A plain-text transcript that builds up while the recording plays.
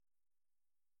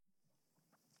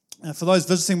For those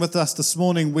visiting with us this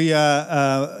morning, we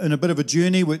are in a bit of a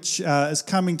journey which is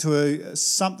coming to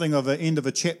something of an end of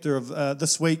a chapter of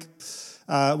this week.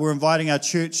 We're inviting our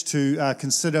church to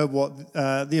consider what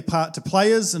their part to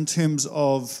play is in terms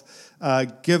of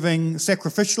giving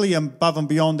sacrificially above and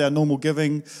beyond our normal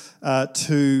giving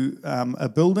to a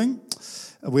building,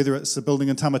 whether it's a building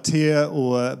in Tamatea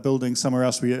or a building somewhere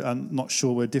else. We are not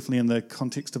sure. We're definitely in the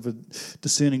context of a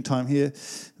discerning time here.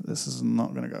 This is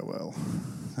not going to go well.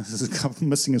 This is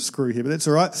missing a screw here, but that's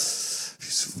all right. A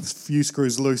few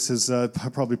screws loose is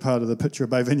probably part of the picture of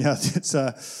Bay Vineyard.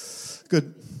 It's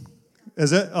good.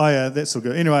 Is it? Oh, yeah, that's all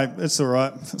good. Anyway, it's all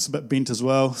right. It's a bit bent as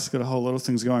well. It's got a whole lot of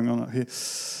things going on up here.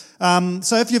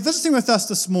 So if you're visiting with us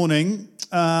this morning,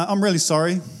 I'm really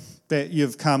sorry that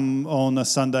you've come on a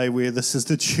Sunday where this is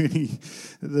the journey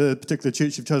the particular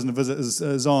church you've chosen to visit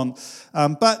is on.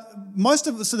 But most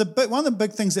of one of the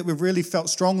big things that we've really felt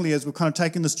strongly as we've kind of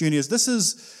taken this journey is this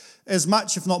is as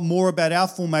much, if not more, about our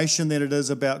formation than it is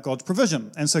about God's provision.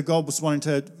 And so God was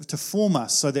wanting to form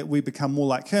us so that we become more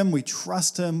like Him, we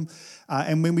trust Him,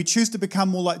 and when we choose to become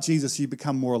more like Jesus, you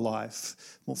become more alive.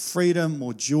 More freedom,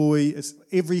 more joy.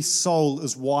 Every soul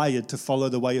is wired to follow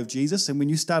the way of Jesus. And when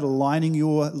you start aligning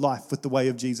your life with the way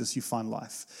of Jesus, you find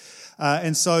life.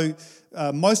 And so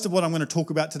most of what I'm going to talk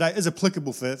about today is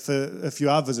applicable for if you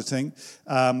are visiting.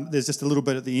 There's just a little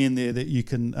bit at the end there that you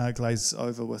can glaze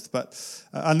over with. But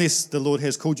unless the Lord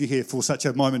has called you here for such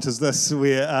a moment as this,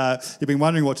 where you've been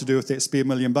wondering what to do with that spare $1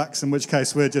 million, in which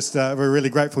case we're really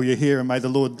grateful you're here, and may the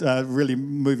Lord really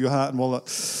move your heart and wallet.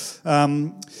 I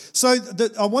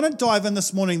want to dive in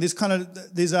this morning. There's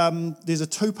a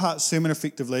two-part sermon,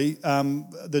 effectively,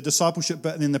 the discipleship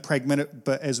bit and then the pragmatic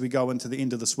bit as we go into the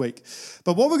end of this week.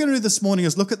 But what we're going to do this morning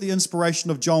is look at the inspiration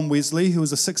of John Wesley, who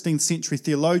was a 16th century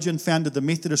theologian, founded the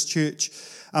Methodist Church,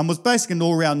 was basically an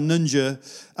all-round ninja,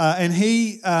 and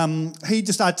he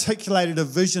just articulated a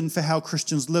vision for how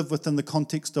Christians live within the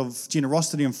context of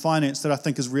generosity and finance that I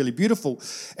think is really beautiful.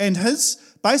 And his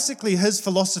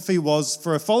philosophy was,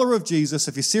 for a follower of Jesus,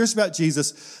 if you're serious about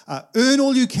Jesus, earn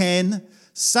all you can,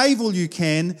 save all you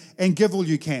can, and give all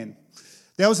you can.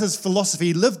 That was his philosophy.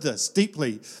 He lived this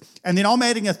deeply. And then I'm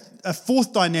adding a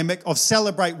fourth dynamic of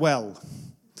celebrate well,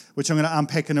 which I'm going to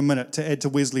unpack in a minute to add to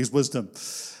Wesley's wisdom.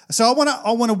 So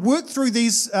I want to work through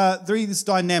these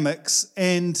dynamics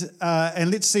and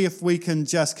let's see if we can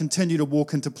just continue to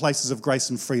walk into places of grace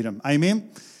and freedom.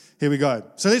 Amen? Here we go.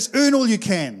 So let's earn all you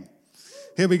can.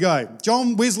 Here we go.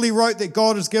 John Wesley wrote that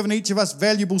God has given each of us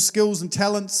valuable skills and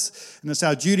talents, and it's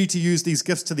our duty to use these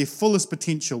gifts to their fullest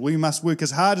potential. We must work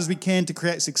as hard as we can to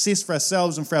create success for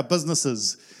ourselves and for our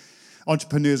businesses.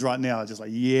 Entrepreneurs right now are just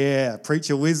like, yeah,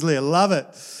 preacher Wesley, I love it.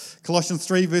 Colossians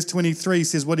 3 verse 23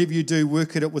 says, whatever you do,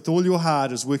 work at it with all your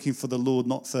heart as working for the Lord,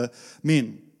 not for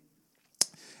men.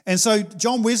 And so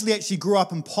John Wesley actually grew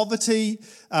up in poverty.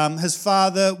 His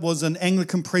father was an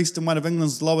Anglican priest in one of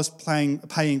England's lowest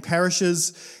paying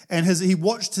parishes. And he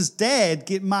watched his dad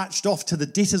get marched off to the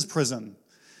debtor's prison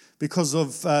because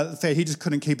of the fact he just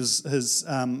couldn't keep his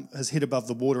head above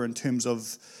the water in terms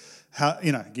of how,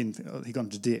 again, he got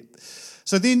into debt.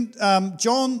 So then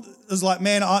John is like,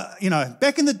 man,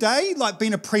 back in the day, like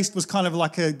being a priest was kind of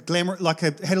like a glamour,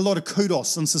 had a lot of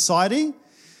kudos in society.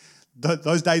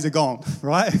 Those days are gone,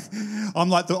 right?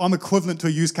 I'm equivalent to a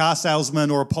used car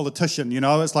salesman or a politician,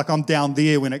 It's like I'm down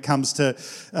there when it comes to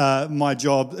my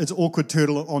job. It's awkward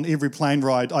turtle on every plane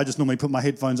ride. I just normally put my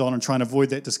headphones on and try and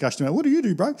avoid that discussion about, what do you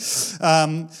do, bro?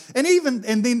 And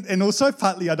also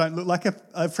partly I don't look like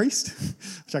a priest,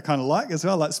 which I kind of like as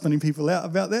well. I like spinning people out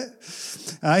about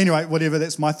that. Anyway, whatever,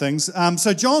 that's my things.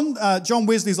 So John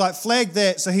Wesley's like, flag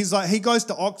that. So he's like, he goes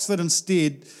to Oxford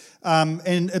instead.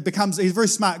 And he's a very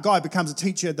smart guy, becomes a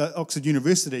teacher at the Oxford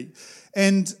University.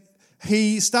 And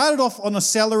he started off on a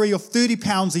salary of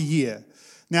 £30 a year.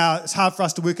 Now, it's hard for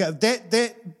us to work out.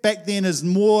 That back then is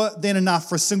more than enough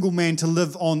for a single man to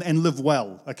live on and live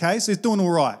well, okay? So he's doing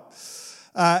all right.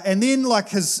 And then, like,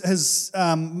 his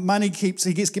money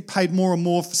he gets paid more and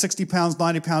more, for £60,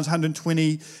 £90,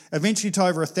 £120, eventually to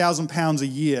over £1,000 a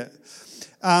year.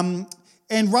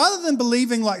 And rather than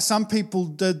believing, like some people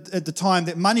did at the time,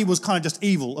 that money was kind of just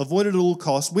evil, avoided at all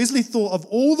costs, Wesley thought of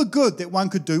all the good that one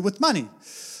could do with money.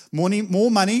 More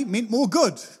money meant more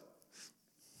good.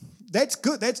 That's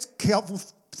good. That's helpful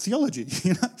theology.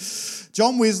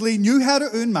 John Wesley knew how to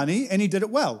earn money, and he did it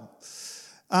well.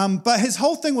 But his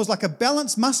whole thing was like a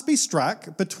balance must be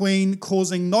struck between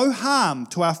causing no harm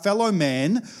to our fellow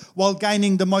man while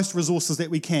gaining the most resources that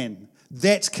we can.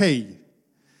 That's key.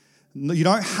 You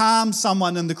don't harm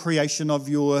someone in the creation of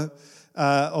your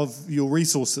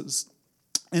resources.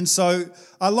 And so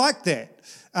I like that.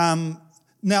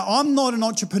 Now, I'm not an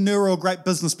entrepreneur or a great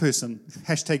business person,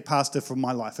 hashtag pastor from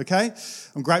my life, okay?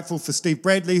 I'm grateful for Steve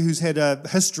Bradley, who's had a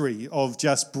history of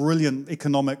just brilliant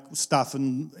economic stuff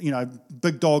and,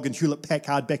 Big Dog and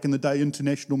Hewlett-Packard back in the day,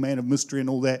 international man of mystery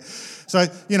and all that. So,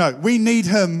 we need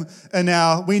him in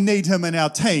our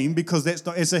team because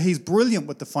he's brilliant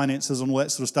with the finances and all that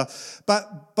sort of stuff.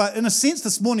 But in a sense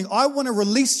this morning, I want to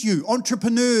release you,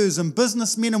 entrepreneurs and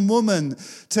businessmen and women,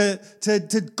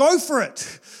 to go for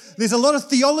it. There's a lot of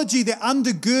theology that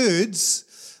undergirds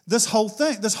this whole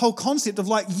thing, this whole concept of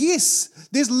yes,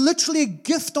 there's literally a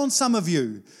gift on some of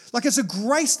you. It's a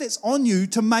grace that's on you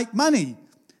to make money.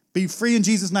 Be free in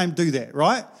Jesus' name, do that,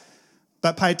 right?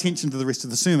 But pay attention to the rest of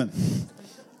the sermon.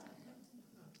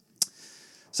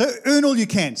 So earn all you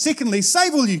can. Secondly,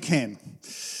 save all you can.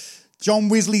 John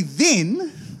Wesley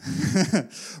then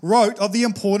wrote of the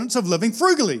importance of living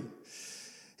frugally.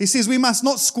 He says, we must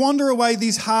not squander away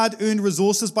these hard-earned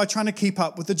resources by trying to keep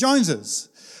up with the Joneses.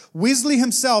 Wesley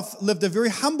himself lived a very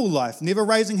humble life, never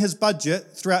raising his budget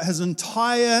throughout his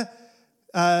entire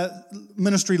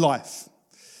ministry life.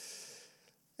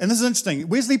 And this is interesting.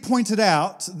 Wesley pointed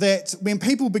out that when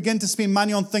people begin to spend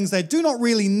money on things they do not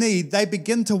really need, they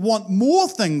begin to want more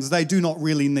things they do not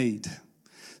really need,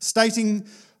 stating,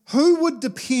 who would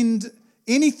depend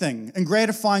anything in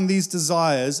gratifying these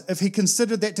desires if he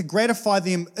considered that to gratify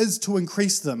them is to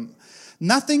increase them?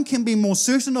 Nothing can be more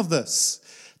certain of this.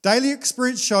 Daily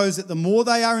experience shows that the more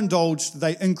they are indulged,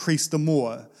 they increase the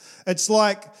more. It's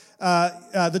like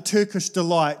the Turkish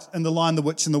delight in The Lion, the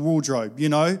Witch, and the Wardrobe,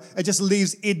 It just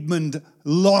leaves Edmund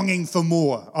longing for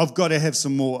more. I've got to have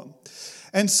some more.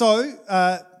 And so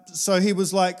he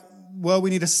was like, well,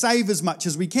 we need to save as much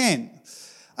as we can.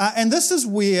 And this is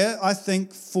where I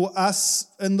think for us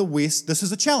in the West, this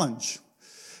is a challenge.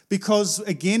 Because,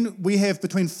 again, we have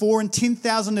between 4,000 and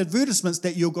 10,000 advertisements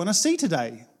that you're going to see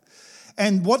today.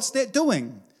 And what's that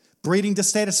doing? Breeding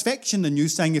dissatisfaction in you,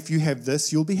 saying if you have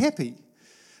this, you'll be happy.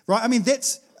 Right? I mean,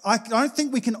 I don't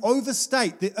think we can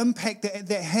overstate the impact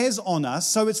that has on us.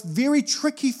 So it's very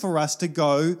tricky for us to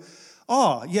go,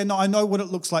 I know what it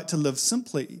looks like to live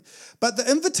simply. But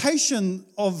the invitation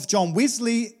of John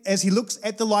Wesley, as he looks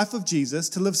at the life of Jesus,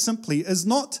 to live simply is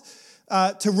not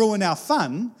to ruin our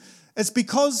fun. It's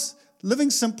because living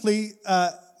simply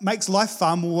makes life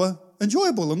far more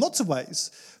enjoyable in lots of ways.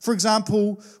 For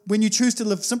example, when you choose to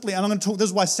live simply, and I'm going to talk, this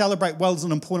is why celebrate well is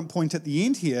an important point at the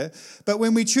end here, but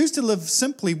when we choose to live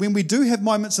simply, when we do have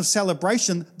moments of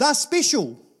celebration, they're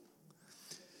special.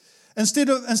 Instead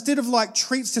of like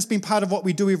treats just being part of what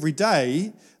we do every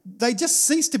day, they just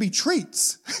cease to be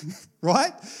treats,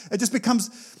 right? It just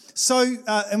becomes so,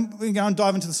 and we're going to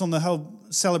dive into this on the whole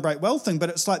celebrate well thing, but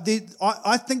it's like,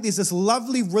 I think there's this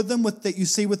lovely rhythm that you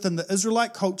see within the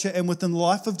Israelite culture and within the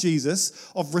life of Jesus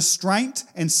of restraint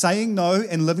and saying no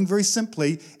and living very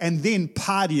simply and then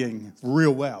partying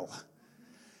real well.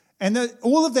 And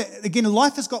all of that, again,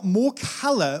 life has got more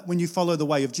color when you follow the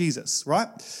way of Jesus, right?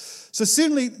 So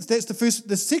certainly that's the first.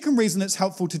 The second reason it's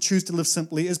helpful to choose to live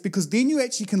simply is because then you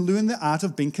actually can learn the art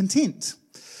of being content.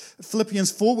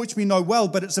 Philippians 4, which we know well,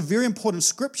 but it's a very important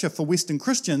scripture for Western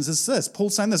Christians, is this.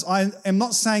 Paul's saying this, I am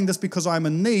not saying this because I'm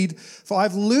in need, for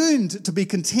I've learned to be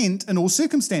content in all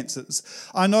circumstances.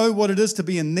 I know what it is to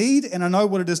be in need, and I know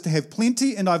what it is to have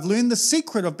plenty, and I've learned the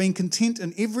secret of being content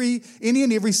in any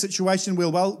and every situation, where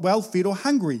well-fed or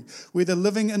hungry, whether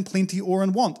living in plenty or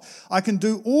in want. I can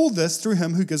do all this through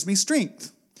him who gives me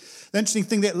strength. The interesting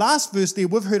thing, that last verse there,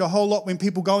 we've heard a whole lot when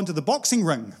people go into the boxing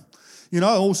ring.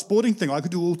 All sporting thing. I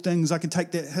could do all things. I can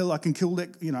take that hill. I can kill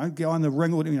that, go in the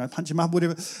ring or punch him up,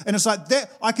 whatever. And it's like that.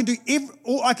 I can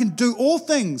do all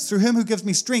things through him who gives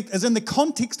me strength, as in the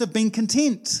context of being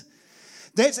content.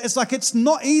 It's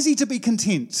not easy to be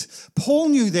content. Paul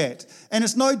knew that. And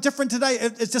it's no different today.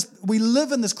 It's just, we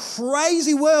live in this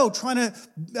crazy world trying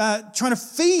to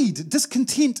feed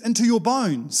discontent into your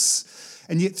bones.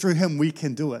 And yet through him we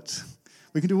can do it.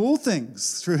 We can do all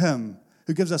things through him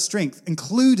who gives us strength,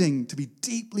 including to be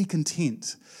deeply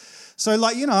content. So,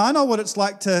 I know what it's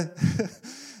like to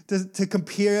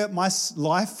compare my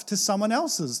life to someone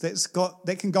else's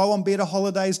that can go on better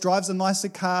holidays, drives a nicer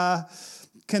car,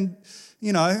 can,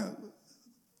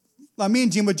 like me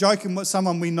and Jim were joking with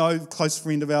someone we know, close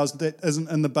friend of ours that isn't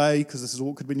in the Bay, because this is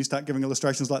awkward when you start giving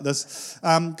illustrations like this,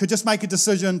 could just make a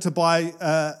decision to buy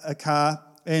a car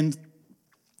and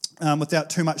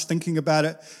without too much thinking about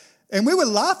it. And we were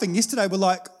laughing yesterday. We're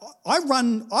like, I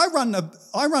run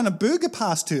a burger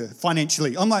past her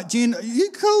financially. I'm like, Jen, are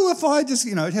you cool if I just,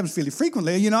 it happens fairly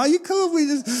frequently. Are you cool if we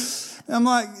just? And I'm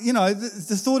like,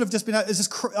 the thought of just being, it's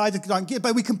just, I don't get it.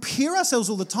 But we compare ourselves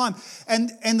all the time.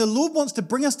 And the Lord wants to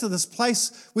bring us to this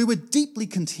place where we're deeply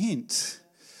content.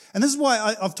 And this is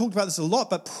why I've talked about this a lot,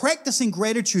 but practicing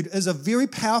gratitude is a very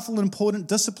powerful and important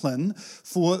discipline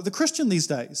for the Christian these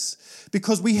days,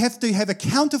 because we have to have a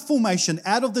counter formation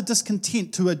out of the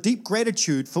discontent to a deep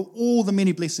gratitude for all the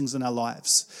many blessings in our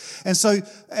lives. And so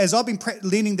as I've been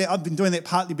learning that, I've been doing that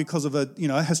partly because of a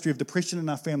history of depression in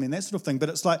our family and that sort of thing, but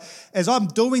it's like, as I'm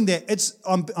doing that,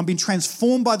 I'm being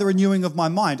transformed by the renewing of my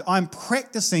mind. I'm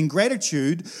practicing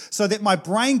gratitude so that my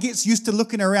brain gets used to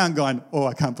looking around going, oh,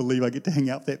 I can't believe I get to hang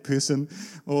out with that person,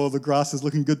 or the grass is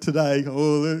looking good today,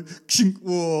 or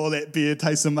that beer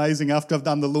tastes amazing after I've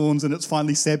done the lawns and it's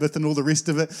finally Sabbath and all the rest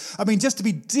of it. I mean, just to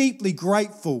be deeply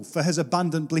grateful for his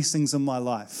abundant blessings in my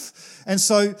life. And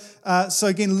so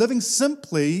again, living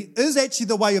simply is actually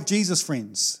the way of Jesus,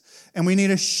 friends. And we need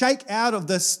to shake out of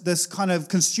this kind of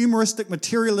consumeristic,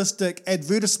 materialistic,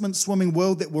 advertisement swimming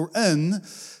world that we're in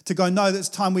to go, no, it's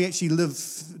time we actually live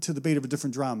to the beat of a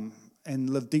different drum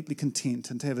and live deeply content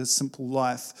and to have a simple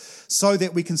life so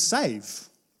that we can save.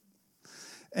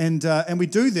 And we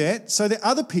do that so that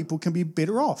other people can be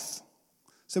better off,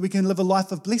 so we can live a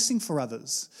life of blessing for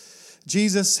others.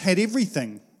 Jesus had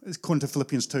everything, according to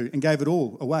Philippians 2, and gave it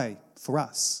all away for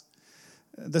us.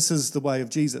 This is the way of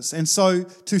Jesus. And so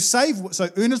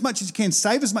earn as much as you can,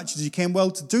 save as much as you can.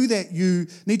 Well, to do that, you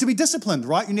need to be disciplined,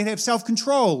 right? You need to have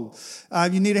self-control.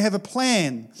 You need to have a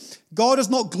plan. God is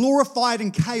not glorified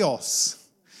in chaos,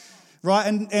 right?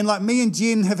 And like me and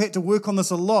Jen have had to work on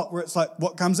this a lot, where it's like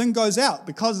what comes in goes out,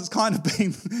 because it's kind of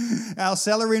been our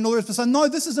salary and all the rest. But so no,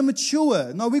 this is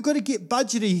immature. No, we've got to get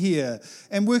budgety here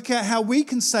and work out how we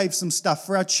can save some stuff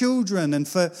for our children and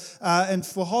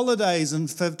for holidays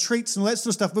and for treats and all that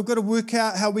sort of stuff. We've got to work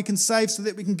out how we can save so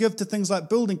that we can give to things like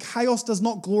building. Chaos does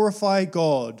not glorify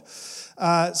God.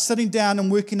 Sitting down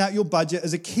and working out your budget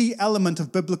is a key element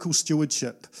of biblical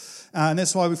stewardship. And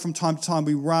that's why from time to time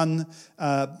we run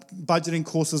budgeting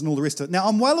courses and all the rest of it. Now,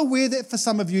 I'm well aware that for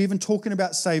some of you, even talking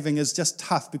about saving is just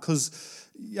tough because,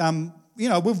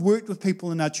 we've worked with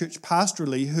people in our church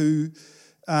pastorally who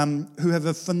have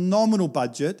a phenomenal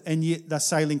budget and yet they're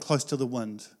sailing close to the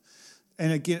wind.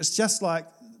 And again, it's just like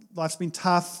life's been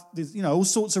tough. There's, all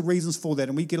sorts of reasons for that,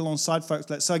 and we get alongside folks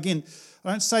like that. So again,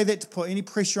 I don't say that to put any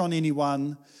pressure on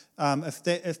anyone. If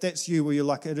that's you, where you're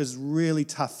like, it is really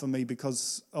tough for me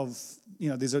because of,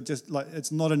 there's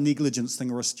it's not a negligence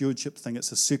thing or a stewardship thing,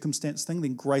 it's a circumstance thing,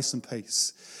 then grace and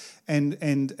peace.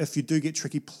 And if you do get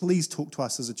tricky, please talk to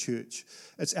us as a church.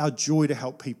 It's our joy to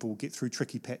help people get through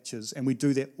tricky patches, and we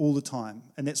do that all the time.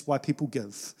 And that's why people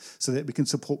give, so that we can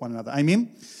support one another.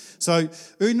 Amen? So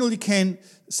earn all you can,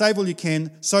 save all you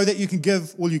can, so that you can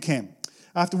give all you can.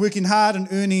 After working hard and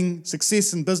earning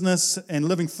success in business and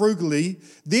living frugally,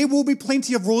 there will be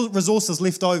plenty of resources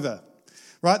left over,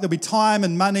 right? There'll be time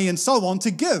and money and so on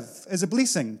to give as a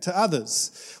blessing to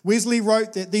others. Wesley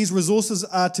wrote that these resources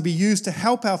are to be used to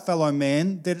help our fellow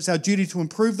man, that it's our duty to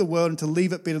improve the world and to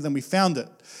leave it better than we found it.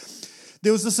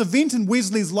 There was this event in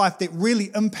Wesley's life that really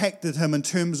impacted him in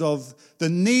terms of the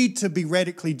need to be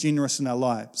radically generous in our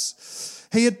lives.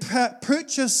 He had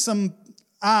purchased some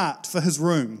art for his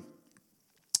room.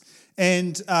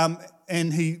 And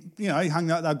he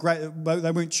hung out. They were great.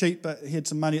 They weren't cheap, but he had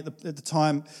some money at the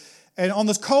time. And on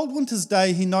this cold winter's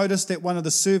day, he noticed that one of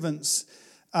the servants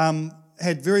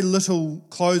had very little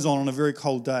clothes on a very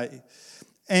cold day.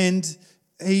 And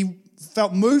he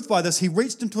felt moved by this. He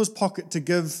reached into his pocket to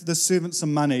give the servant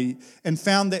some money and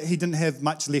found that he didn't have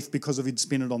much left because he'd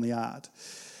spent it on the art.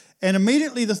 And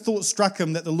immediately the thought struck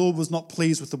him that the Lord was not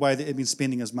pleased with the way that he'd been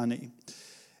spending his money.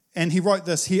 And he wrote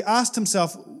this. He asked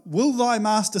himself, will thy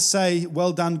master say,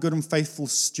 well done, good and faithful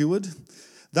steward?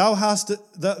 Thou hast,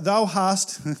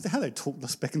 how they talk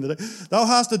this back in the day, thou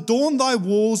hast adorned thy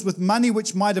walls with money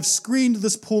which might have screened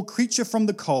this poor creature from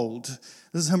the cold.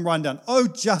 This is him writing down, oh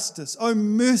justice, oh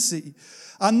mercy,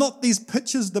 are not these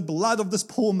pictures the blood of this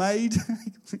poor maid?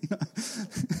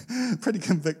 Pretty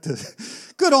convicted.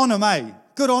 Good on him, eh?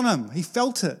 Good on him. He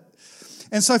felt it.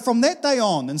 And so from that day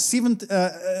on, in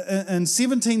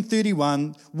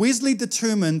 1731, Wesley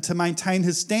determined to maintain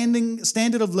his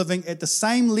standard of living at the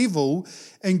same level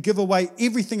and give away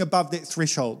everything above that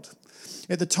threshold.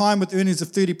 At the time, with earnings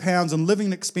of £30 and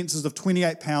living expenses of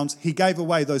 £28, he gave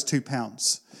away those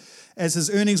 £2. As his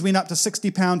earnings went up to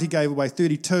 £60, he gave away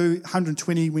 32,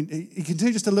 120. He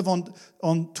continues to live on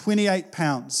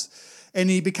 £28. And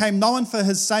he became known for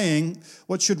his saying,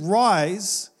 what should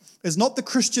rise is not the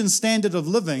Christian standard of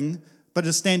living, but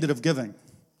a standard of giving.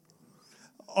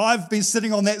 I've been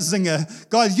sitting on that zinger.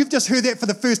 Guys, you've just heard that for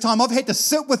the first time. I've had to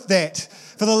sit with that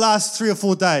for the last 3 or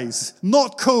 4 days.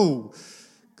 Not cool.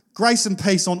 Grace and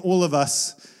peace on all of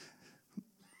us.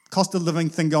 Cost of living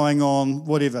thing going on,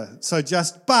 whatever.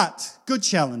 But good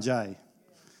challenge, eh?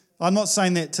 I'm not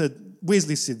saying that to,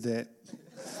 Wesley said that.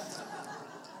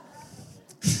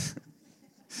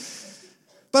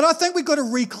 But I think we've got to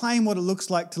reclaim what it looks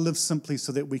like to live simply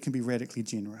so that we can be radically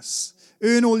generous.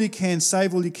 Earn all you can,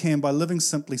 save all you can by living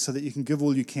simply so that you can give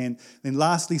all you can. Then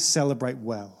lastly, celebrate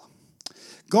well.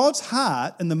 God's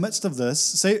heart in the midst of this,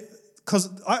 see, because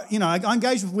I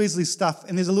engaged with Wesley's stuff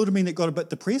and there's a little of me that got a bit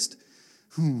depressed.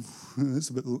 It's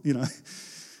a bit,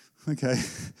 okay.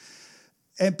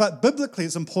 But biblically,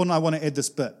 it's important, I want to add this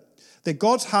bit, that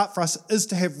God's heart for us is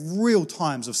to have real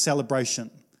times of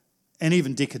celebration and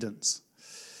even decadence.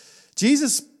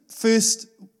 Jesus' first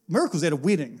miracles at a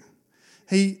wedding.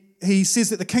 He says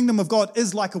that the kingdom of God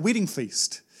is like a wedding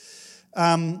feast.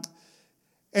 And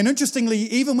interestingly,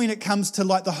 even when it comes to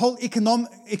like the whole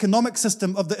economic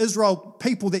system of the Israel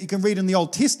people that you can read in the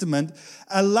Old Testament,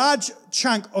 a large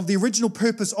chunk of the original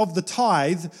purpose of the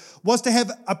tithe was to have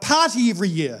a party every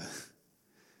year.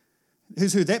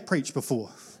 Who's heard that preached before?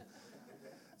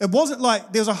 It wasn't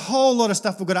like there was a whole lot of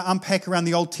stuff we're going to unpack around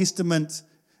the Old Testament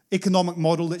economic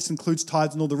model, which includes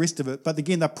tithes and all the rest of it. But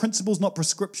again, they're principles, not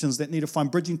prescriptions, that need to find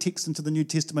bridging text into the New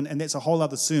Testament, and that's a whole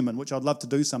other sermon, which I'd love to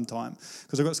do sometime,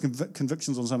 because I've got some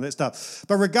convictions on some of that stuff.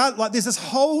 But there's this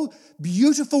whole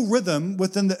beautiful rhythm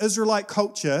within the Israelite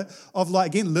culture of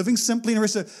again, living simply and the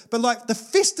rest of it. But the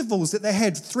festivals that they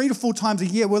had 3 to 4 times a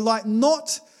year were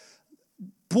not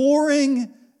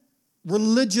boring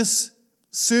religious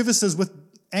services with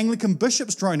Anglican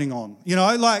bishops droning on,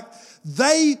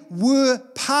 they were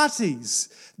parties.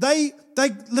 They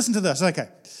listen to this, okay.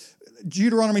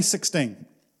 Deuteronomy 16.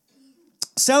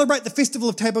 Celebrate the festival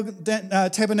of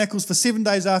tabernacles for 7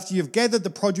 days after you've gathered the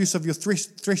produce of your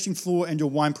threshing floor and your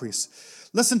winepress.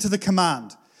 Listen to the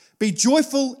command. Be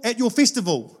joyful at your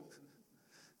festival.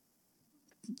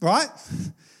 Right?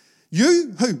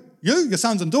 You, who? You, your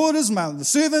sons and daughters, the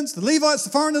servants, the Levites, the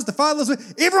foreigners, the fatherless,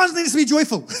 everyone needs to be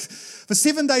joyful. For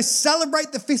 7 days,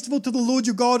 celebrate the festival to the Lord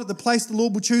your God at the place the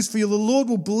Lord will choose for you. The Lord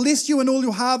will bless you in all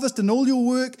your harvest and all your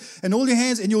work and all your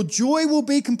hands, and your joy will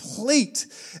be complete.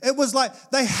 It was like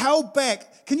they held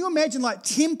back. Can you imagine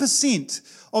 10%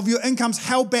 of your income's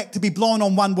held back to be blown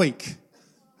on 1 week?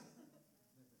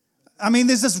 I mean,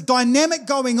 there's this dynamic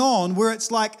going on where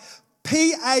it's like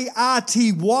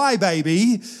party,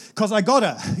 baby, because I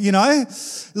gotta,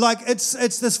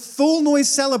 it's this full noise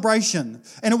celebration,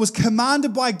 and it was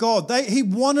commanded by God. He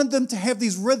wanted them to have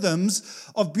these rhythms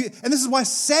of beauty, and this is why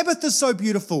Sabbath is so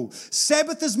beautiful.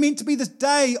 Sabbath is meant to be this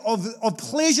day of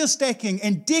pleasure stacking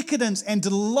and decadence and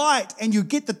delight, and you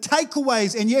get the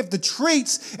takeaways and you have the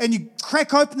treats and you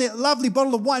crack open that lovely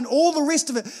bottle of wine, all the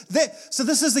rest of it. So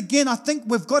this is, again, I think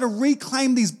we've got to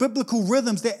reclaim these biblical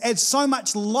rhythms that add so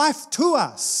much life to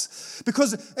us.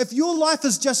 Because if your life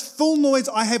is just full noise,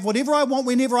 I have whatever I want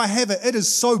whenever I have it, it is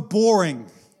so boring.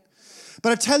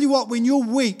 But I tell you what, when your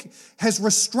week has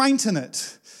restraint in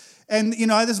it, and,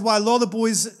 this is why a lot of the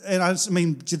boys, and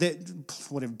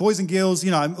boys and girls,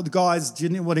 the guys,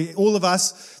 all of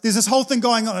us, there's this whole thing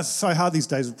going on. It's so hard these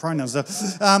days with pronouns.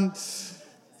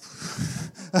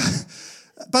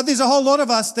 But there's a whole lot of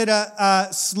us that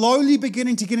are slowly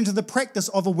beginning to get into the practice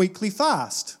of a weekly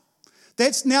fast.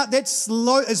 That's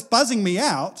slow, it's buzzing me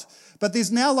out, but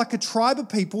there's now a tribe of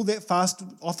people that fast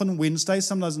often Wednesdays,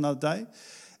 sometimes another day.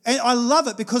 And I love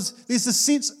it because there's a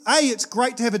sense, it's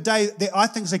great to have a day that I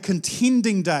think is a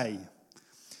contending day.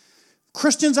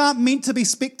 Christians aren't meant to be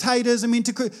spectators,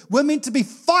 we're meant to be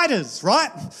fighters,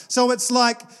 right? So it's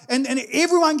and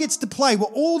everyone gets to play. We're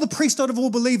all the priesthood of all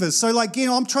believers. So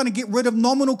I'm trying to get rid of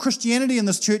nominal Christianity in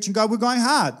this church and we're going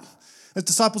hard. As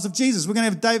disciples of Jesus, we're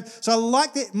going to have a day. So I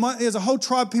like that. There's a whole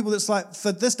tribe of people that's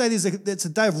for this day, it's a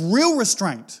day of real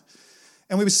restraint.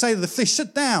 And we would say to the flesh,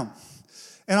 sit down.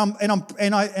 And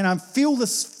I feel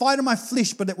this fight in my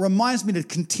flesh, but it reminds me to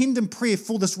contend in prayer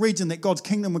for this region that God's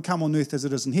kingdom would come on earth as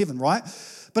it is in heaven, right?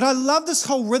 But I love this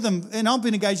whole rhythm, and I've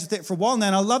been engaged with that for a while now,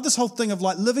 and I love this whole thing of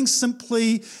living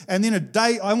simply, and then a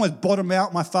day, I almost bottom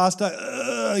out my fast day,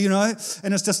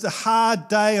 and it's just a hard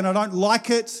day, and I don't like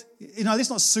it. Let's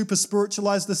not super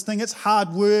spiritualize this thing. It's hard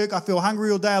work. I feel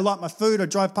hungry all day. I like my food. I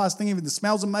drive past things, even the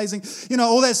smell's amazing.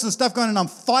 All that sort of stuff going on, and I'm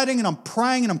fighting, and I'm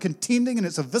praying, and I'm contending, and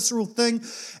it's a visceral thing.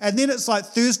 And then it's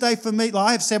Thursday for me.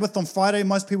 I have Sabbath on Friday.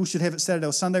 Most people should have it Saturday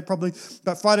or Sunday probably,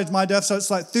 but Friday's my day. So it's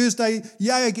Thursday,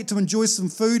 yay, I get to enjoy some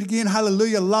food again.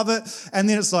 Hallelujah, love it. And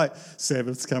then it's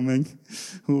Sabbath's coming.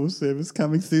 Oh, Sabbath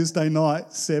coming Thursday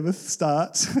night. Sabbath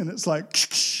starts, and it's like,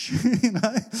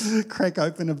 crack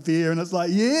open a beer, and it's like,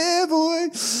 yeah, boy,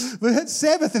 we hit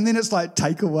Sabbath, and then it's like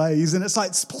takeaways, and it's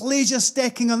like pleasure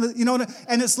stacking on the,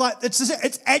 and it's like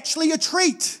it's actually a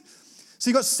treat. So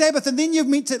you got Sabbath, and then you're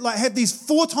meant to have these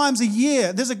 4 times a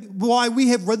year. Why we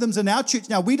have rhythms in our church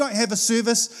now. We don't have a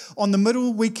service on the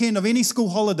middle weekend of any school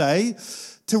holiday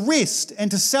to rest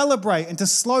and to celebrate and to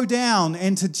slow down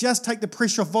and to just take the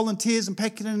pressure off volunteers and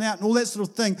packing in and out and all that sort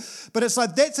of thing. But it's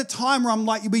like that's a time where I'm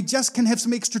like, we just can have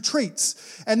some extra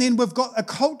treats. And then we've got a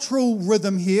cultural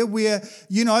rhythm here where,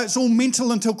 it's all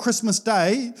mental until Christmas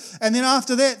Day. And then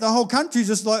after that, the whole country's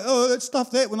just like, oh, let's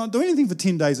stuff that. We're not doing anything for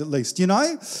 10 days at least,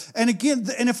 And again,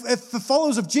 if for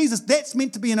followers of Jesus, that's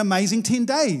meant to be an amazing 10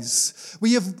 days.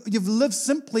 Where you've lived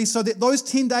simply so that those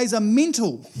 10 days are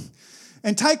mental.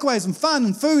 And takeaways and fun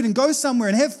and food and go somewhere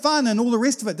and have fun and all the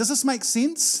rest of it. Does this make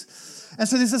sense? And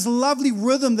so there's this lovely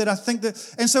rhythm that I think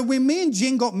that... And so when me and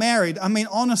Jen got married, I mean,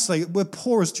 honestly, we're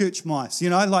poor as church mice,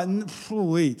 And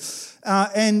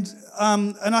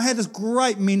I had this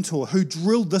great mentor who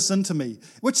drilled this into me,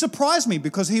 which surprised me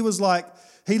because he was like...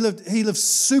 He lived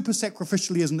super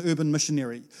sacrificially as an urban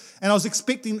missionary. And I was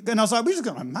expecting, and I was like, we're just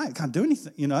going, mate, can't do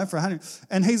anything, for 100.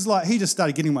 And he's like, he just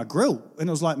started getting my grill. And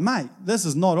it was like, mate, this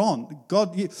is not on.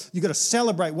 God, you got to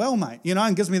celebrate well, mate,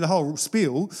 and gives me the whole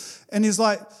spiel. And he's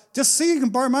like, just see you can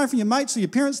borrow money from your mates so your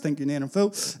parents think you're Nan and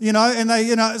Phil, and they,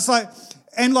 it's like,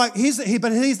 and like, here's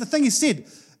the thing he said,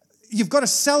 you've got to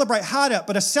celebrate hard out,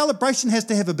 but a celebration has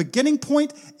to have a beginning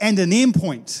point and an end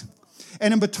point.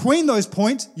 And in between those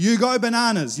points, you go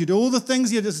bananas. You do all the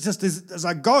things, you just as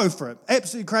I go for it.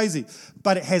 Absolutely crazy.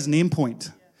 But it has an end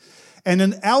point. And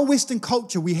in our Western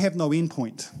culture, we have no end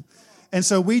point. And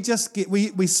so we just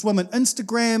we swim in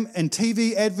Instagram and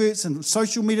TV adverts and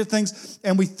social media things,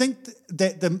 and we think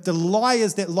that the lie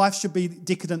is that life should be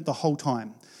decadent the whole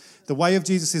time. The way of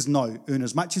Jesus says no. Earn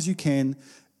as much as you can,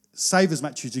 save as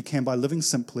much as you can by living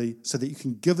simply so that you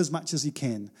can give as much as you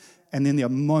can. And then there are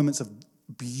moments of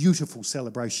beautiful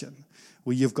celebration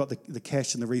where you've got the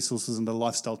cash and the resources and the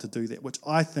lifestyle to do that, which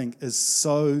I think is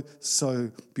so, so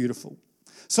beautiful.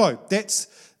 So that's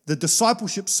the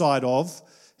discipleship side of,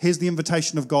 here's the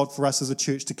invitation of God for us as a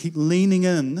church to keep leaning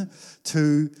in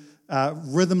to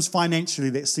rhythms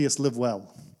financially that see us live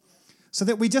well. So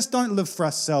that we just don't live for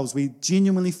ourselves, we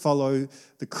genuinely follow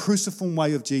the cruciform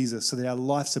way of Jesus so that our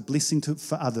life's a blessing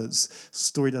for others. The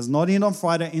story does not end on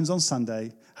Friday, it ends on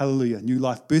Sunday. Hallelujah. New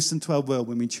life bursts into our world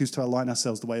when we choose to align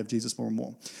ourselves the way of Jesus more and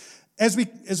more. As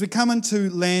we come into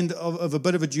land of a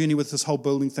bit of a journey with this whole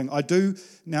building thing, I do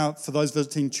now, for those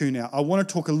visiting, tune out. I want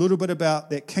to talk a little bit about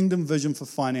that kingdom vision for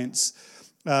finance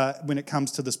when it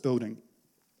comes to this building.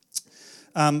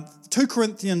 2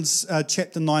 Corinthians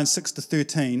chapter 9, 6 to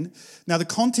 13. Now, the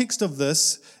context of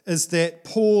this is that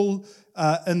Paul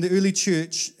in the early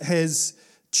church has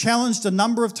challenged a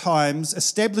number of times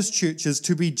established churches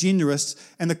to be generous,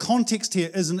 and the context here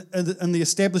is in the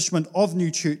establishment of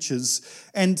new churches.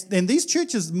 And these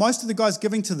churches, most of the guys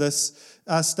giving to this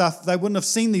stuff, they wouldn't have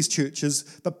seen these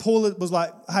churches, but Paul was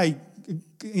like, hey,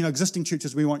 existing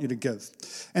churches, we want you to give.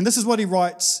 And this is what he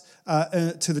writes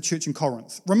to the church in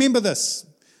Corinth. Remember this,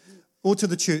 or to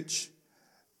the church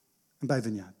in Bay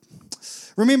Vineyard.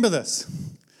 Remember this.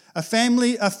 A farmer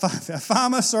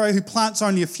who plants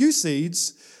only a few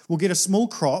seeds will get a small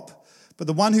crop, but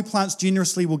the one who plants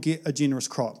generously will get a generous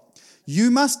crop. You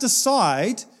must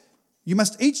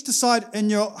each decide in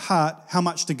your heart how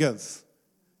much to give.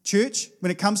 Church, when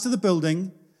it comes to the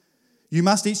building, you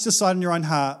must each decide in your own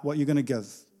heart what you're going to give.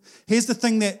 Here's the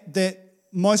thing that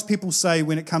most people say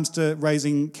when it comes to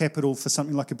raising capital for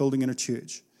something like a building in a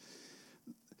church.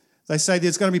 They say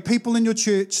there's going to be people in your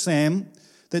church, Sam,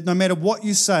 that no matter what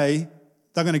you say,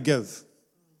 they're going to give.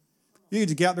 You need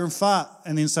to get out there and fart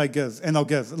and then say give, and they'll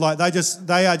give. Like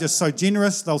they are just so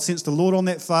generous, they'll sense the Lord on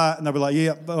that fart, and they'll be like,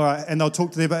 yeah, all right, and they'll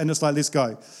talk to them, and it's like, let's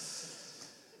go.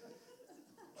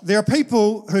 There are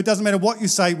people who, it doesn't matter what you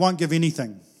say, won't give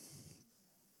anything.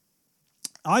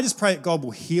 I just pray that God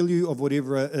will heal you of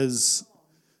whatever it is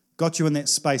got you in that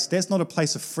space. That's not a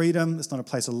place of freedom. It's not a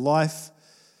place of life.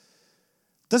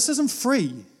 This isn't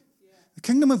free. The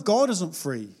kingdom of God isn't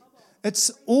free.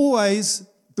 It's always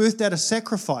birthed out of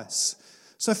sacrifice.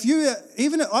 So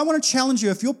I want to challenge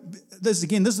you, if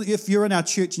you're in our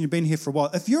church and you've been here for a while,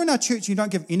 if you're in our church and you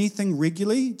don't give anything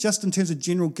regularly, just in terms of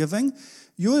general giving,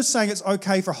 you're saying it's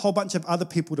okay for a whole bunch of other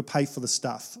people to pay for the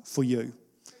stuff for you.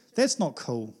 That's not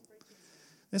cool.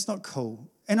 That's not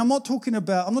cool. And I'm not trying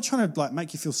to like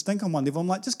make you feel stink on one level. I'm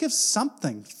like, just give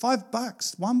something, $5,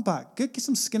 $1. Get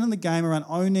some skin in the game around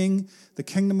owning the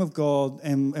kingdom of God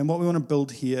and what we want to build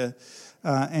here.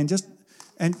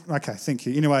 Okay, thank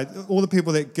you. Anyway, all the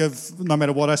people that give, no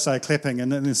matter what I say, are clapping.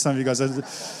 And then some of you guys,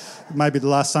 maybe the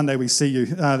last Sunday we see you.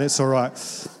 That's all right.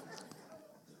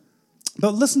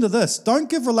 But listen to this. Don't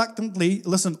give reluctantly,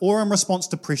 or in response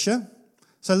to pressure.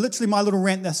 So literally my little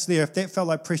rant that's there, if that felt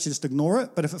like pressure, just ignore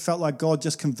it. But if it felt like God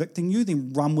just convicting you,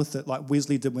 then run with it like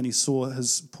Wesley did when he saw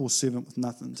his poor servant with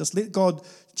nothing. Just let God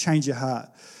change your heart.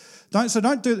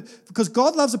 Don't do it, because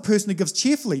God loves a person who gives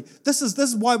cheerfully. This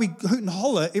is why we hoot and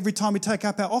holler every time we take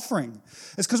up our offering.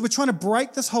 It's because we're trying to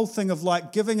break this whole thing of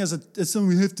like giving is something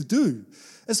we have to do.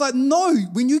 It's like, no,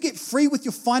 when you get free with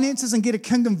your finances and get a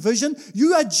kingdom vision,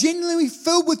 you are genuinely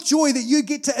filled with joy that you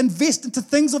get to invest into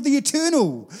things of the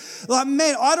eternal. Like,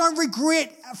 man, I don't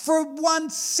regret for 1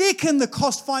 second the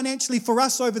cost financially for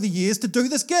us over the years to do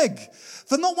this gig.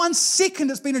 For not 1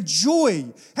 second, it's been a joy.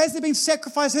 Has there been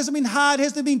sacrifice? Has it been hard?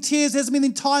 Has there been tears? Has there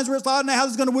been times where it's like, I don't know how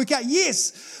this is going to work out?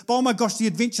 Yes. But oh my gosh, the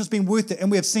adventure's been worth it, and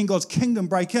we have seen God's kingdom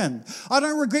break in. I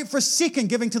don't regret for a second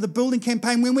giving to the building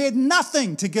campaign when we had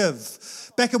nothing to give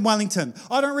back in Wellington.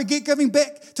 I don't regret giving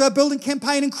back to our building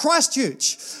campaign in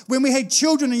Christchurch when we had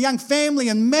children and young family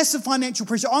and massive financial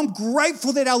pressure. I'm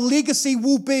grateful that our legacy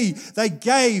will be they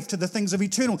gave to the things of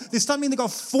eternal. There's something that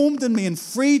God formed in me and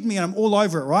freed me, and I'm all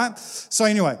over it, right? So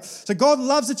anyway, God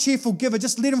loves a cheerful giver.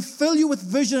 Just let him fill you with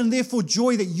vision and therefore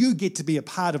joy that you get to be a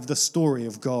part of the story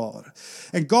of God.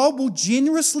 And God will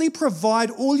generously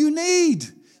provide all you need.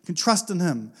 You can trust in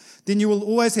him. Then you will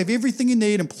always have everything you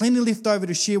need and plenty left over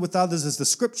to share with others. As the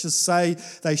scriptures say,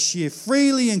 they share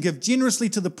freely and give generously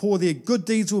to the poor. Their good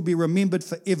deeds will be remembered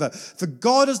forever. For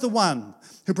God is the one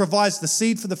who provides the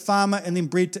seed for the farmer and then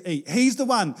bread to eat. He's the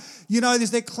one. You know,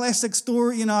 there's that classic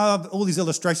story, you know, all these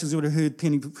illustrations you would have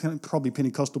heard probably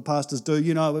Pentecostal pastors do.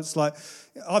 You know, it's like,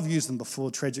 I've used them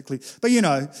before, tragically. But, you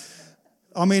know,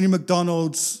 I'm eating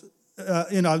McDonald's.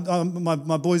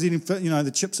 My boy's eating,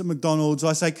 the chips at McDonald's.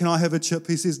 I say, can I have a chip?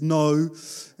 He says, no.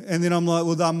 And then I'm like,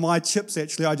 well, they're my chips,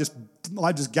 actually. I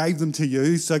just gave them to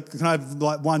you. So can I have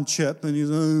like one chip? And he's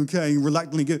okay,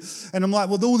 reluctantly give. And I'm like,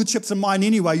 well, all the chips are mine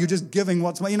anyway. You're just giving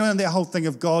what's mine. You know, and that whole thing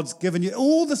of God's given you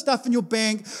all the stuff in your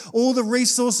bank, all the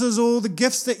resources, all the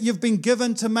gifts that you've been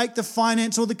given to make the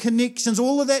finance, all the connections,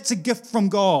 all of that's a gift from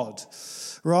God,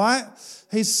 right?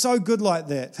 He's so good like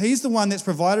that. He's the one that's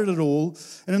provided it all.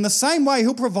 And in the same way,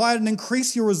 he'll provide and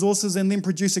increase your resources and then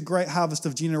produce a great harvest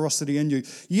of generosity in you.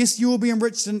 Yes, you will be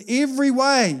enriched in every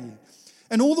way.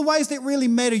 In all the ways that really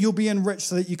matter, you'll be enriched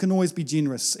so that you can always be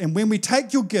generous. And when we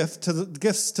take your gifts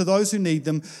to those who need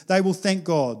them, they will thank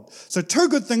God. So 2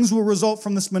 good things will result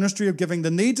from this ministry of giving.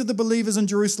 The needs of the believers in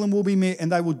Jerusalem will be met,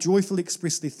 and they will joyfully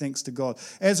express their thanks to God.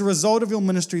 As a result of your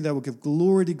ministry, they will give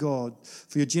glory to God,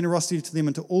 for your generosity to them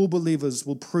and to all believers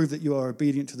will prove that you are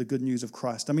obedient to the good news of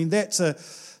Christ. I mean, that's an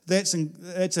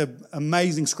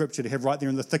amazing scripture to have right there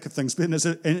in the thick of things. And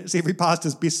it's every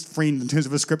pastor's best friend in terms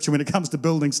of a scripture when it comes to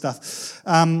building stuff.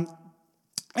 And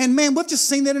man, we've just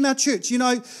seen that in our church. You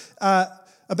know,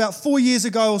 about 4 years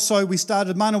ago or so, we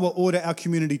started Manawa Order, our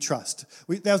community trust.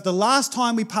 That was the last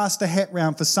time we passed a hat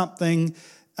round for something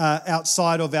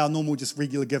outside of our normal, just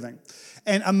regular giving.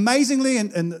 And amazingly,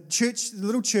 in the church, the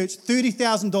little church,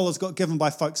 $30,000 got given by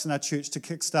folks in our church to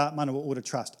kickstart Manawa Order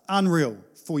Trust. Unreal,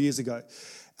 4 years ago.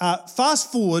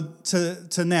 Fast forward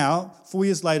to now, 4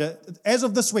 years later, as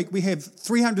of this week, we have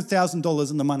 $300,000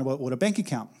 in the Manawa Order bank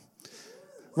account.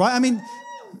 Right? I mean,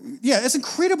 yeah, it's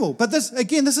incredible. But this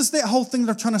is that whole thing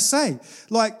that I'm trying to say.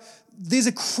 Like, there's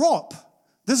a crop.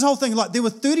 This whole thing, like, there were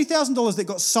 $30,000 that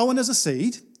got sown as a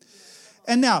seed.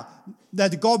 And now,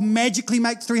 did God magically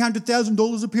make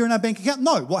 $300,000 appear in our bank account?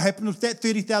 No. What happened with that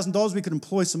 $30,000? We could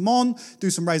employ some do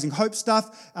some Raising Hope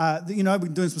stuff. We've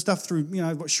been doing some stuff through,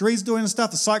 what Cherie's doing and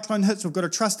stuff. The cyclone hits. We've got a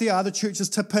trustee. Other churches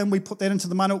tip in. We put that into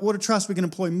the Manawa Order Trust. We can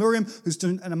employ Miriam, who's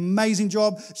doing an amazing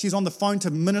job. She's on the phone to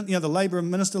the Minister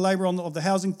of Labour of the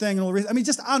housing thing and all the rest. I mean,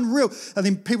 just unreal. And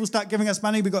then people start giving us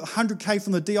money. We got $100K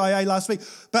from the DIA last week.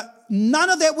 But none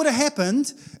of that would have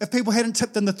happened if people hadn't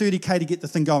tipped in the $30K to get the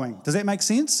thing going. Does that make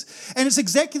sense? And it's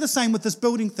exactly the same with this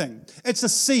building thing. It's a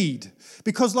seed.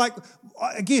 Because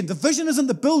again, the vision isn't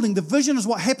the building. The vision is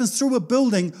what happens through a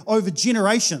building over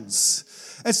generations.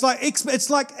 It's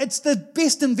the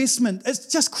best investment. It's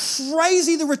just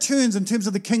crazy the returns in terms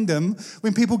of the kingdom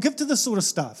when people give to this sort of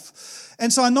stuff.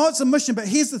 And so I know it's a mission, but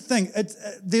here's the thing.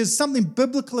 There's something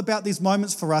biblical about these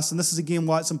moments for us, and this is again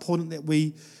why it's important that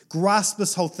we grasp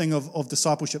this whole thing of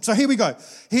discipleship. So here we go.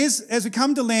 As we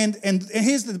come to land, and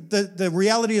here's the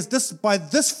reality is this: by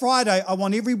this Friday, I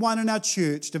want everyone in our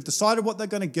church to have decided what they're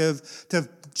going to give, to have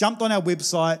jumped on our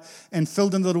website and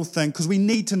filled in a little thing, because we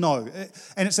need to know.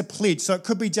 And it's a pledge, so it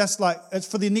could be just like, it's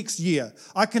for the next year.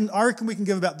 I reckon we can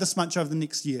give about this much over the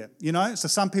next year, So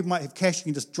some people might have cash you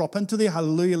can just drop into there.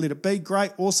 Hallelujah, let it be.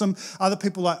 Great, awesome. Other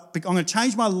people like, I'm going to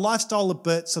change my lifestyle a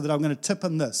bit so that I'm going to tip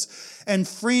in this. And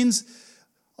friends,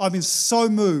 I've been so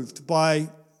moved by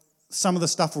some of the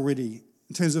stuff already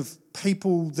in terms of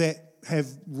people that have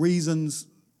reasons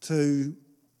to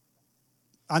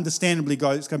understandably go,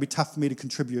 it's going to be tough for me to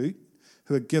contribute,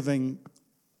 who are giving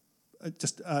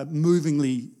just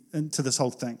movingly into this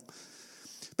whole thing.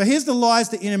 But here's the lies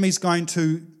the enemy's going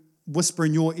to whisper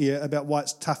in your ear about why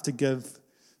it's tough to give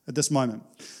at this moment.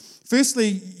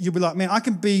 Firstly, you'll be like, man, I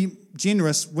can be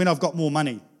generous when I've got more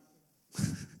money.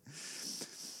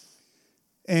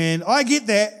 And I get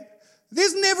that.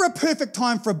 There's never a perfect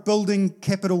time for a building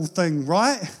capital thing,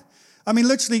 right? I mean,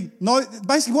 literally, no.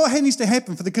 Basically, what needs to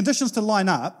happen for the conditions to line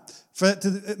up,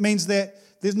 it means that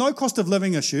there's no cost of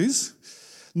living issues,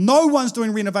 no one's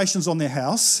doing renovations on their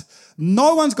house,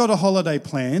 no one's got a holiday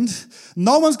planned,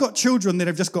 no one's got children that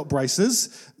have just got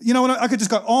braces. I could just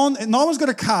go on, and no one's got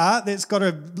a car that's got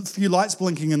a few lights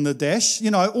blinking in the dash.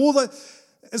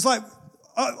 It's like,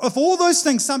 if all those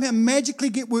things somehow magically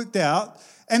get worked out,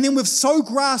 and then we've so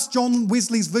grasped John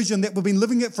Wesley's vision that we've been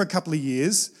living it for a couple of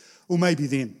years, well, maybe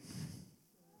then.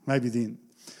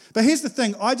 But here's the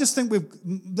thing. I just think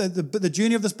the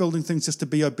journey of this building thing is just to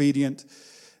be obedient,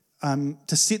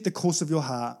 to set the course of your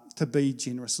heart, to be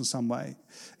generous in some way.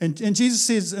 And Jesus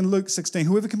says in Luke 16,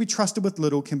 whoever can be trusted with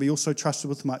little can be also trusted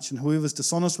with much, and whoever is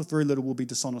dishonest with very little will be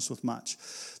dishonest with much.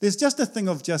 There's just a thing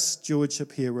of just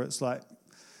stewardship here where it's like,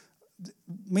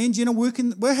 me and Jenna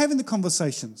we're having the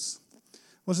conversations.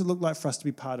 What does it look like for us to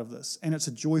be part of this? And it's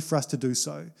a joy for us to do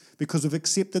so, because we've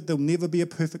accepted there'll never be a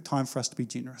perfect time for us to be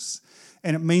generous.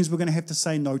 And it means we're going to have to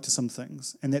say no to some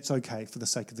things, and that's okay for the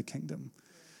sake of the kingdom.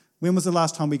 When was the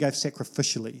last time we gave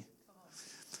sacrificially?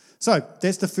 So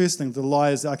that's the first thing. The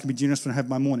lie is that I can be generous when I have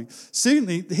my morning.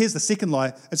 Secondly, here's the second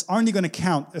lie. It's only going to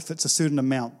count if it's a certain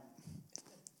amount.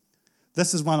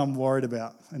 This is one I'm worried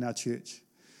about in our church.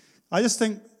 I just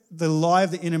think the lie of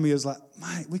the enemy is like,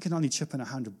 mate, we can only chip in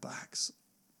 $100.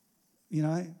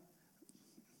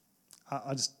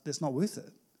 That's not worth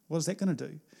it. What is that going to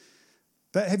do?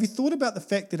 But have you thought about the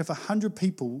fact that if 100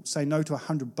 people say no to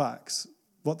 $100,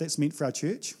 what that's meant for our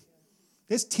church?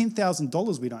 That's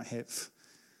 $10,000 we don't have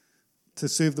to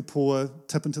serve the poor,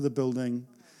 tip into the building.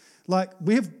 Like,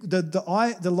 we have the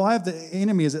lie of the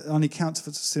enemy is it only counts if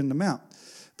it's a certain amount.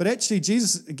 But actually,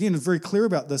 Jesus, again, is very clear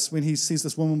about this when he sees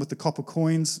this woman with the copper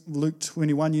coins, Luke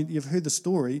 21, you've heard the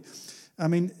story. I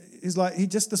mean, he's like,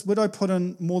 this widow put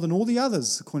in more than all the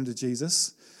others, according to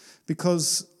Jesus,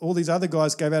 because all these other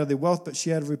guys gave out of their wealth, but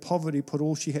she out of her poverty put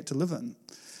all she had to live in.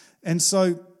 And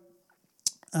so,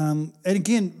 and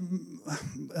again,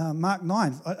 Mark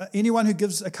 9, anyone who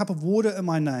gives a cup of water in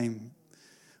my name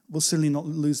will certainly not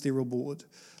lose their reward.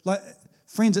 Like,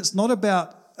 friends, it's not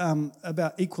about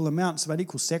equal amounts, it's about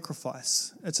equal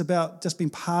sacrifice. It's about just being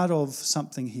part of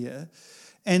something here.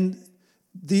 And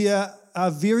there are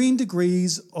varying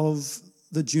degrees of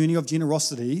the journey of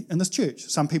generosity in this church.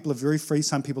 Some people are very free,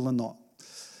 some people are not.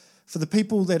 For the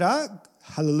people that are,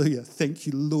 hallelujah, thank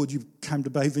you, Lord, you've come to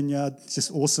Bay Vineyard, it's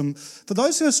just awesome. For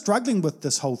those who are struggling with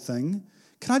this whole thing,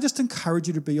 can I just encourage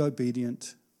you to be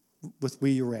obedient with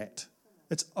where you're at?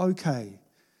 It's okay.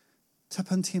 Tip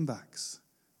in $10.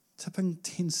 Tip in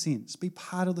 10 cents. Be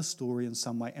part of the story in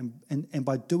some way. And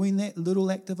by doing that little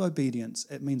act of obedience,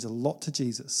 it means a lot to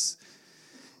Jesus.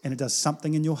 And it does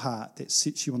something in your heart that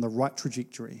sets you on the right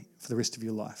trajectory for the rest of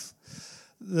your life.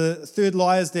 The third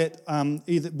lie is that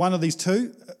either one of these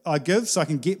two, I give so I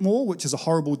can get more, which is a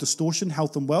horrible distortion,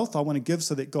 health and wealth. I want to give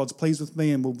so that God's pleased with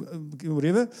me and will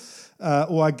whatever.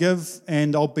 Or I give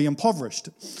and I'll be impoverished.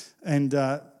 And,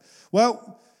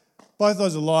 both of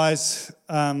those are lies.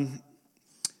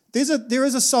 There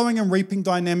is a sowing and reaping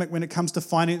dynamic when it comes to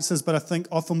finances, but I think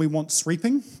often we want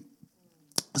sweeping.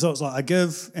 So it's like I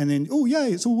give and then, oh,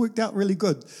 yay, it's all worked out really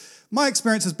good. My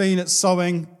experience has been it's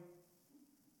sowing,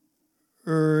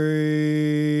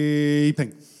 reaping.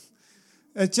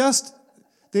 It just,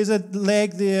 there's a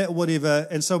lag there or whatever,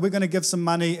 and so we're going to give some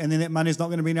money, and then that money is not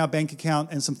going to be in our bank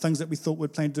account, and some things that we thought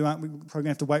we'd plan to do, we're probably going to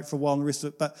have to wait for a while and the rest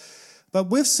of it. But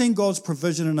we've seen God's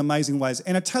provision in amazing ways.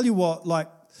 And I tell you what,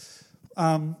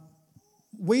 when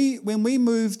we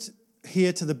moved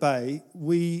here to the Bay,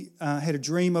 we had a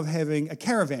dream of having a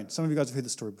caravan. Some of you guys have heard the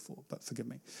story before, but forgive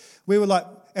me. We were like,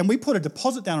 and we put a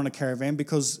deposit down on a caravan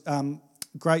because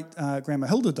great Grandma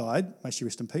Hilda died, may she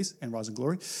rest in peace and rise in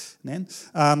glory, Nan.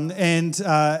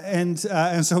 And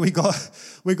so we got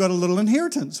a little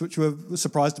inheritance, which we were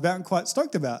surprised about and quite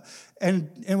stoked about. And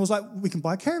it was like, we can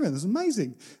buy a caravan. This is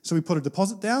amazing. So we put a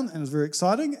deposit down, and it was very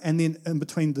exciting. And then in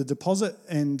between the deposit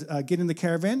and getting the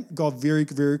caravan, God very,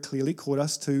 very clearly called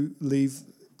us to leave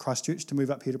Christchurch to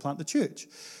move up here to plant the church.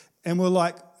 And we're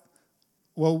like,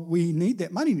 well, we need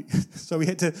that money. So we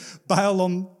had to bail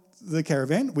on the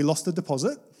caravan. We lost the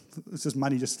deposit. It's just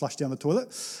money just flushed down the toilet.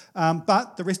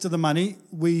 But the rest of the money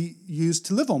we used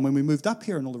to live on when we moved up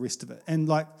here and all the rest of it. And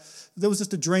like, there was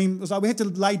just a dream. It was like we had to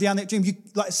lay down that dream.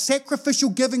 Sacrificial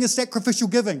giving is sacrificial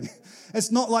giving.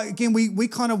 It's not like, again, we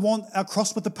kind of want our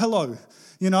cross with a pillow,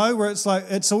 you know, where it's like,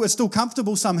 it's still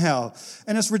comfortable somehow.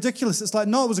 And it's ridiculous. It's like,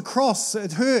 no, it was a cross.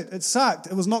 It hurt. It sucked.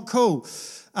 It was not cool.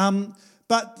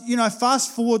 But, you know,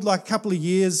 fast forward like a couple of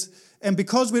years, and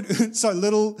because we'd earned so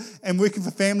little and working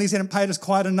for families hadn't paid us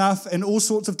quite enough and all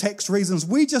sorts of tax reasons,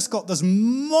 we just got this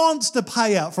monster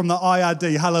payout from the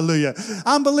IRD, hallelujah.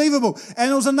 Unbelievable.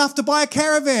 And it was enough to buy a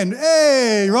caravan,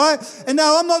 hey, right? And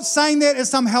now I'm not saying that as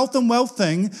some health and wealth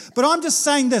thing, but I'm just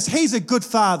saying this, he's a good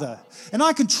father. And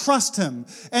I can trust him.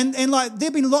 And like, there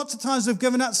have been lots of times we've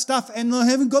given out stuff and I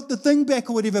haven't got the thing back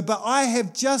or whatever, but I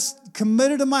have just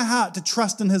committed in my heart to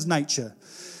trust in his nature.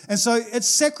 And so it's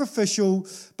sacrificial,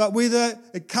 but whether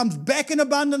it comes back in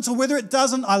abundance or whether it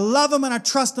doesn't, I love him and I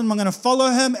trust him. I'm going to follow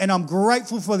him, and I'm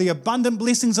grateful for the abundant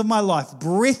blessings of my life.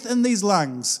 Breath in these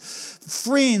lungs,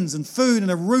 friends and food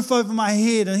and a roof over my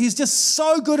head. And he's just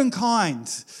so good and kind.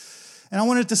 And I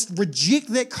want to just reject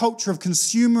that culture of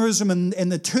consumerism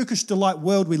and the Turkish delight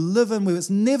world we live in where it's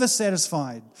never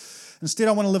satisfied. Instead,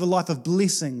 I want to live a life of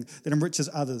blessing that enriches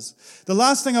others. The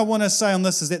last thing I want to say on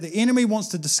this is that the enemy wants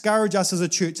to discourage us as a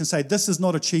church and say, this is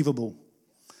not achievable.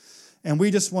 And we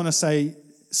just want to say,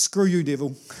 screw you,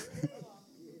 devil.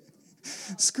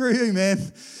 Screw you,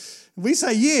 man. We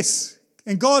say yes.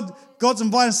 And God's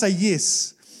invited us to say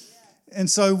yes. And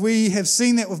so we have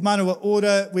seen that with Manawa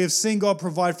Order. We have seen God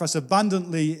provide for us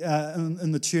abundantly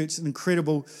in the church,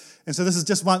 incredible. And so this is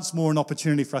just once more an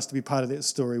opportunity for us to be part of that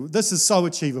story. This is so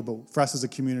achievable for us as a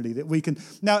community that we can.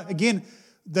 Now, again,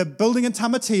 the building in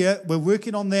Tamatea, we're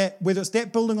working on that. Whether it's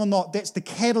that building or not, that's the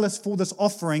catalyst for this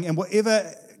offering. And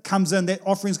whatever comes in, that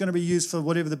offering is going to be used for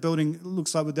whatever the building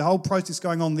looks like with the whole process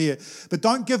going on there. But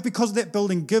don't give because of that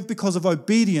building. Give because of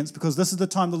obedience, because this is the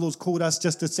time the Lord's called us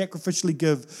just to sacrificially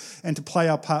give and to play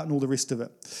our part in all the rest of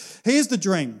it. Here's the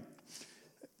dream.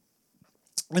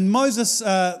 In Moses'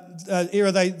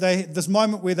 era, they this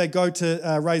moment where they go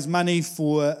to raise money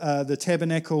for the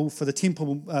tabernacle, for the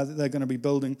temple that they're going to be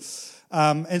building.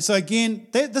 And so again,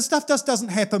 the stuff just doesn't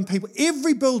happen. People,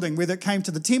 every building, whether it came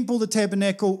to the temple, the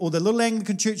tabernacle, or the little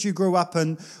Anglican church you grew up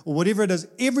in, or whatever it is,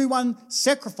 everyone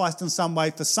sacrificed in some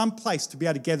way for some place to be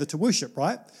able to gather to worship,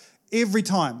 right? Every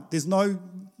time.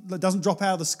 It doesn't drop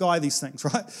out of the sky, these things,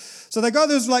 right? So they go to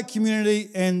the Israelite community,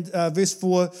 and verse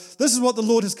 4, this is what the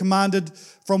Lord has commanded.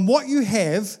 From what you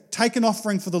have, take an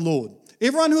offering for the Lord.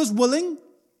 Everyone who is willing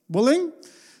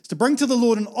is to bring to the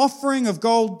Lord an offering of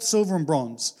gold, silver, and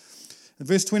bronze. In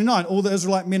verse 29, all the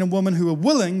Israelite men and women who were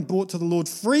willing brought to the Lord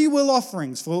free will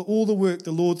offerings for all the work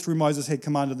the Lord through Moses had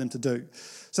commanded them to do.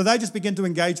 So they just begin to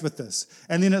engage with this.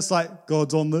 And then it's like,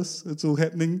 God's on this. It's all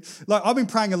happening. Like, I've been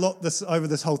praying a lot over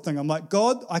this whole thing. I'm like,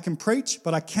 God, I can preach,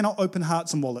 but I cannot open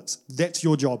hearts and wallets. That's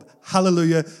your job.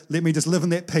 Hallelujah. Let me just live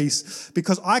in that peace.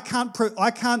 Because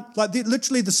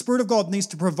literally the Spirit of God needs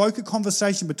to provoke a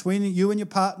conversation between you and your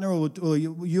partner or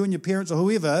you and your parents or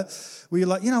whoever, where you're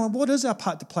like, what is our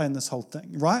part to play in this whole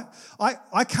thing, right?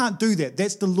 I can't do that.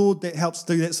 That's the Lord that helps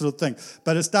do that sort of thing.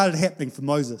 But it started happening for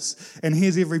Moses. And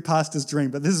here's every pastor's dream.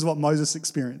 But this is what Moses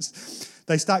experienced.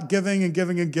 They start giving and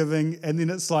giving and giving, and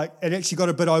then it's like, it actually got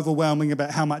a bit overwhelming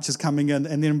about how much is coming in.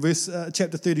 And then in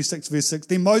chapter 36, verse 6,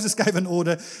 then Moses gave an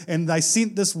order, and they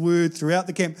sent this word throughout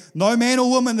the camp, no man or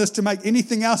woman is to make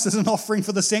anything else as an offering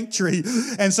for the sanctuary.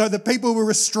 And so the people were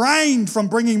restrained from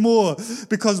bringing more,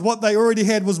 because what they already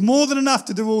had was more than enough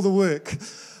to do all the work.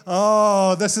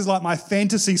 Oh, this is like my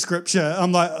fantasy scripture.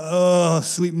 I'm like, oh,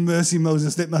 sweet mercy,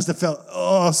 Moses. That must have felt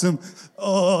awesome.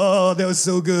 Oh, that was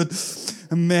so good.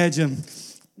 Imagine.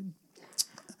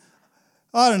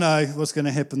 I don't know what's going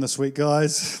to happen this week,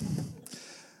 guys.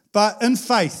 But in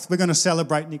faith, we're going to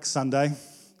celebrate next Sunday.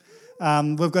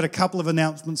 We've got a couple of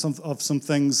announcements of some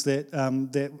things that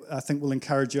I think will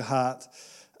encourage your heart.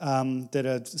 that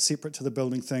are separate to the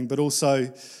building thing, but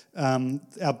also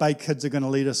our Bay kids are going to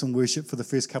lead us in worship for the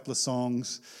first couple of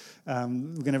songs. We're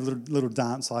going to have a little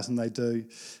dance item they do.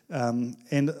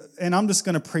 And I'm just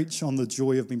going to preach on the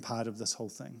joy of being part of this whole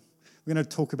thing. We're going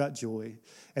to talk about joy,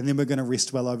 and then we're going to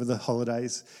rest well over the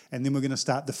holidays, and then we're going to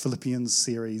start the Philippians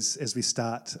series as we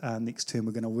start next term.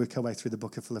 We're going to work our way through the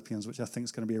book of Philippians, which I think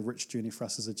is going to be a rich journey for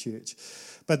us as a church.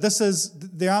 But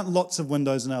there aren't lots of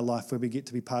windows in our life where we get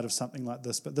to be part of something like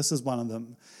this, but this is one of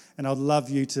them. And I'd love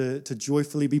you to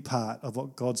joyfully be part of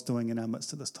what God's doing in our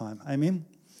midst at this time. Amen.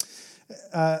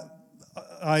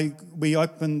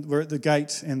 We're at the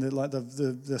gate, and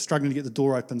they're struggling to get the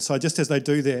door open. So just as they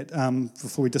do that,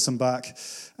 before we disembark,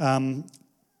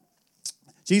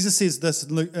 Jesus says this,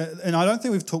 and I don't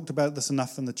think we've talked about this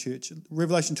enough in the church.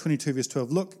 Revelation 22, verse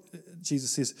 12. Look,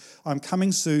 Jesus says, I'm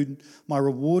coming soon, my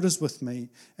reward is with me,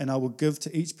 and I will give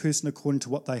to each person according to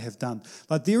what they have done.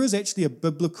 Like, there is actually a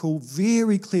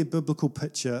very clear biblical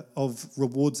picture of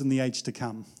rewards in the age to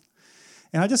come.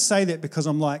 And I just say that because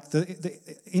I'm like, the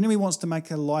enemy wants to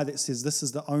make a lie that says this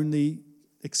is the only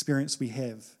experience we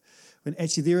have. When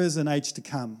actually there is an age to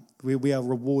come where we are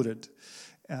rewarded.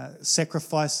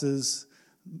 Sacrifices,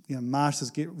 martyrs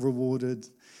get rewarded.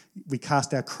 We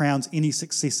cast our crowns, any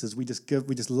successes, we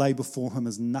just lay before him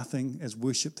as nothing, as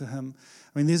worship to him.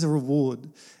 I mean, there's a reward.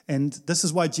 And this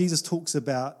is why Jesus talks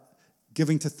about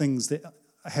giving to things that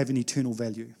have an eternal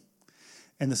value.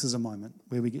 And this is a moment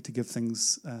where we get to give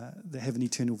things that have an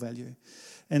eternal value.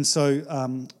 And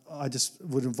so I just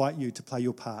would invite you to play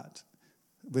your part.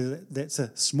 Whether that's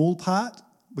a small part,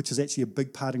 which is actually a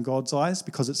big part in God's eyes,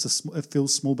 because it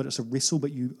feels small, but it's a wrestle,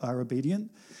 but you are obedient,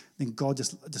 then God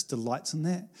just delights in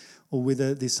that. Or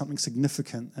whether there's something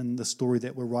significant in the story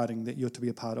that we're writing that you're to be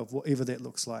a part of, whatever that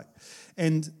looks like.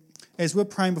 And as we're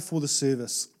praying before the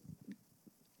service,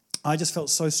 I just felt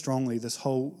so strongly this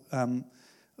whole...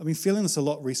 I've been feeling this a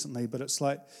lot recently, but it's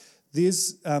like we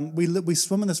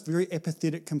swim in this very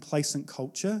apathetic, complacent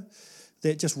culture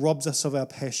that just robs us of our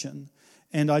passion.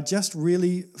 And I just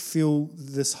really feel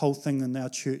this whole thing in our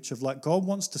church of like God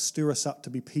wants to stir us up to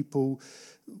be people.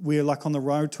 We're like on the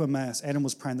road to Emmaus. Adam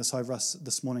was praying this over us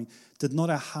this morning. Did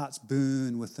not our hearts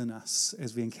burn within us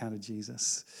as we encountered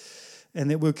Jesus?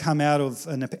 And that we'll come out of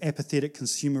an apathetic,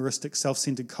 consumeristic,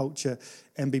 self-centered culture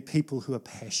and be people who are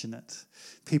passionate,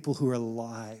 people who are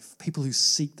alive, people who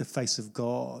seek the face of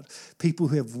God, people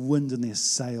who have wind in their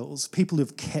sails, people who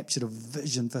have captured a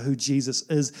vision for who Jesus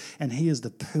is, and he is the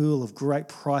pearl of great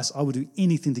price. I would do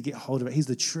anything to get hold of it. He's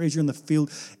the treasure in the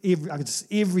field.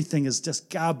 Everything is just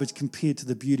garbage compared to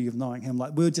the beauty of knowing him.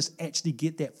 Like, we'll just actually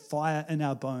get that fire in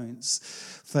our bones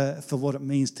for what it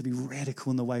means to be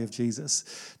radical in the way of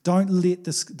Jesus. Don't let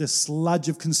this sludge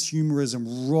of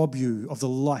consumerism rob you of the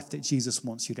life that Jesus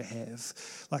wants you to have.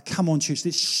 Like, come on, church,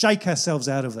 let's shake ourselves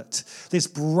out of it. Let's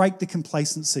break the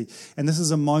complacency. And this is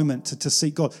a moment to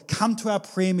seek God. Come to our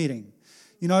prayer meeting.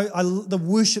 The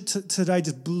worship today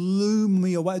just blew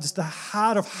me away. Just the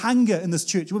heart of hunger in this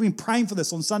church. We've been praying for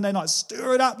this on Sunday night.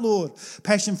 Stir it up, Lord.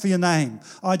 Passion for your name.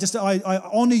 I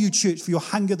honor you, church, for your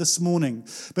hunger this morning.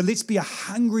 But let's be a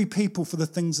hungry people for the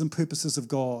things and purposes of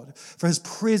God, for his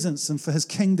presence and for his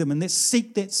kingdom. And let's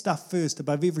seek that stuff first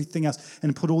above everything else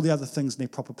and put all the other things in their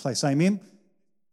proper place. Amen.